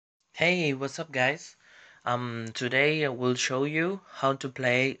Hey, what's up guys? Today I will show you how to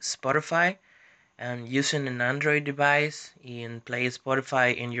play Spotify and using an Android device and play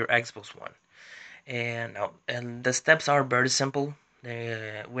Spotify in your Xbox One. And the steps are very simple.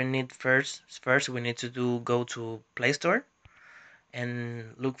 We need first we need to go to Play Store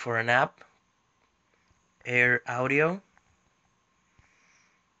and look for an app, Airaudio.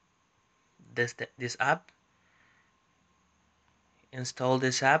 This app, install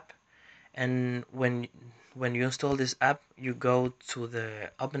this app, and when you install this app, you go to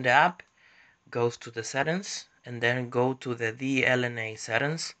open the app, goes to the settings, and then go to the DLNA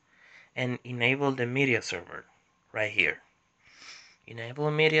settings and enable the media server right here.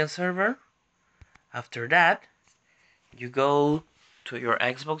 Enable media server. After that, you go to your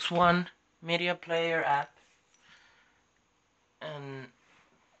Xbox One media player app, and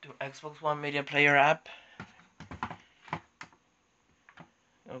to Xbox One media player app.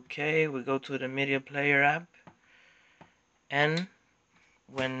 Okay, we go to the media player app, and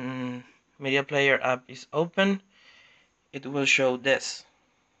when media player app is open, it will show this,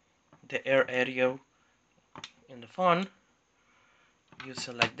 the Airaudio in the phone. You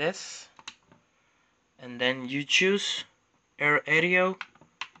select this, and then you choose Airaudio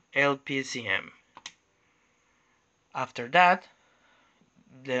LPCM. After that,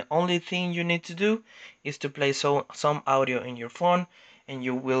 the only thing you need to do is to play some audio in your phone, and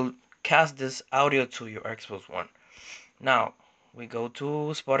you will cast this audio to your Xbox One. Now we go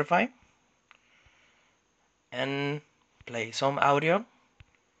to Spotify and play some audio,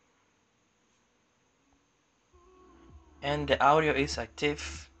 and the audio is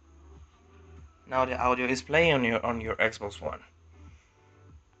active. Now the audio is playing on your Xbox One.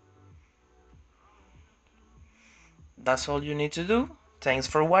 That's all you need to do. Thanks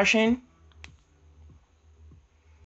for watching.